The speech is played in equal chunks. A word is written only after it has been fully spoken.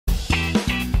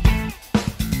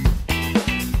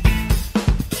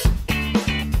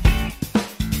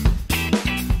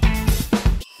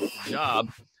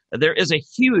job, there is a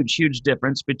huge, huge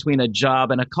difference between a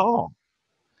job and a call.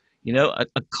 A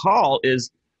call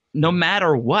is no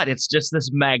matter what, it's just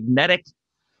this magnetic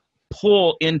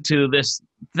pull into this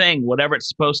thing, whatever it's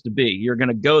supposed to be. You're going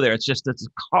to go there. It's a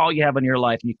call you have in your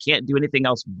life. You can't do anything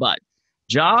else but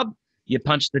job. You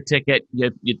punch the ticket.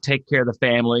 You take care of the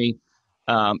family.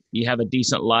 You have a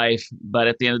decent life. But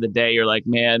at the end of the day, you're like,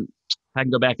 man, I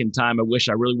can go back in time. I wish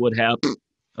I really would have.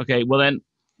 Okay, well then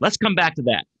let's come back to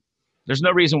that. There's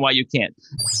no reason why you can't.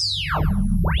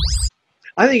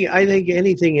 I think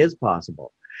anything is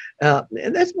possible.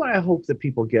 And that's what I hope that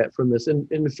people get from this. And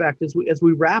in fact, as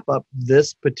we wrap up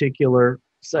this particular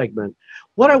segment,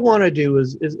 what I want to do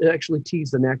is actually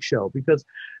tease the next show, because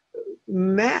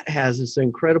Matt has this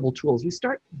incredible tools. We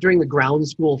start during the ground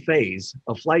school phase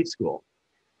of flight school,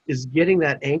 is getting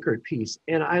that anchored piece.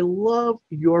 And I love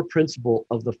your principle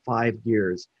of the 5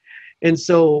 gears. And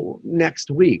so next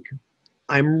week,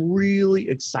 I'm really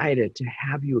excited to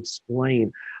have you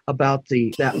explain about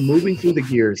that moving through the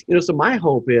gears. So my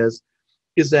hope is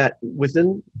that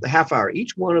within the half hour,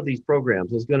 each one of these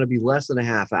programs is going to be less than a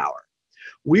half hour.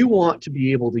 We want to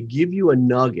be able to give you a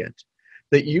nugget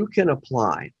that you can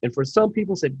apply. And for some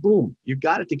people say, boom, you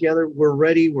got it together. We're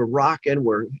ready. We're rocking.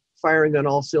 We're firing on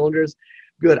all cylinders.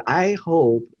 Good. I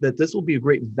hope that this will be a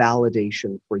great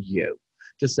validation for you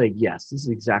to say, yes, this is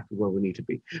exactly where we need to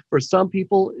be. For some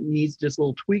people, it needs just a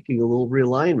little tweaking, a little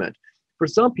realignment. For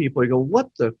some people, you go, what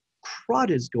the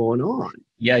crud is going on?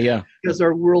 Yeah. Because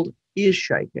our world is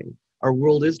shaking. Our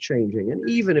world is changing. And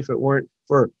even if it weren't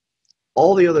for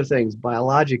all the other things,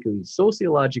 biologically,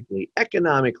 sociologically,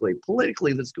 economically,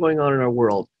 politically, that's going on in our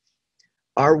world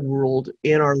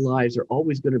and our lives are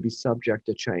always going to be subject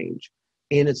to change.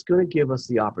 And it's going to give us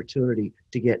the opportunity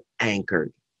to get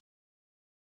anchored.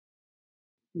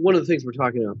 One of the things we're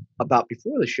talking about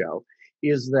before the show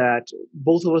is that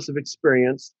both of us have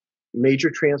experienced major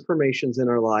transformations in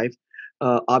our life.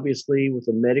 Obviously, with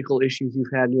the medical issues you've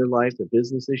had in your life, the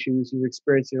business issues you've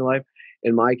experienced in your life.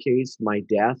 In my case, my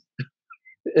death.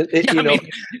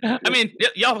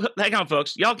 Y'all, hang on,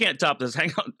 folks. Y'all can't top this.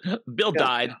 Hang on. Bill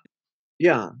died.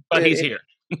 Yeah. But he's here.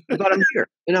 But I'm here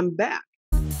and I'm back.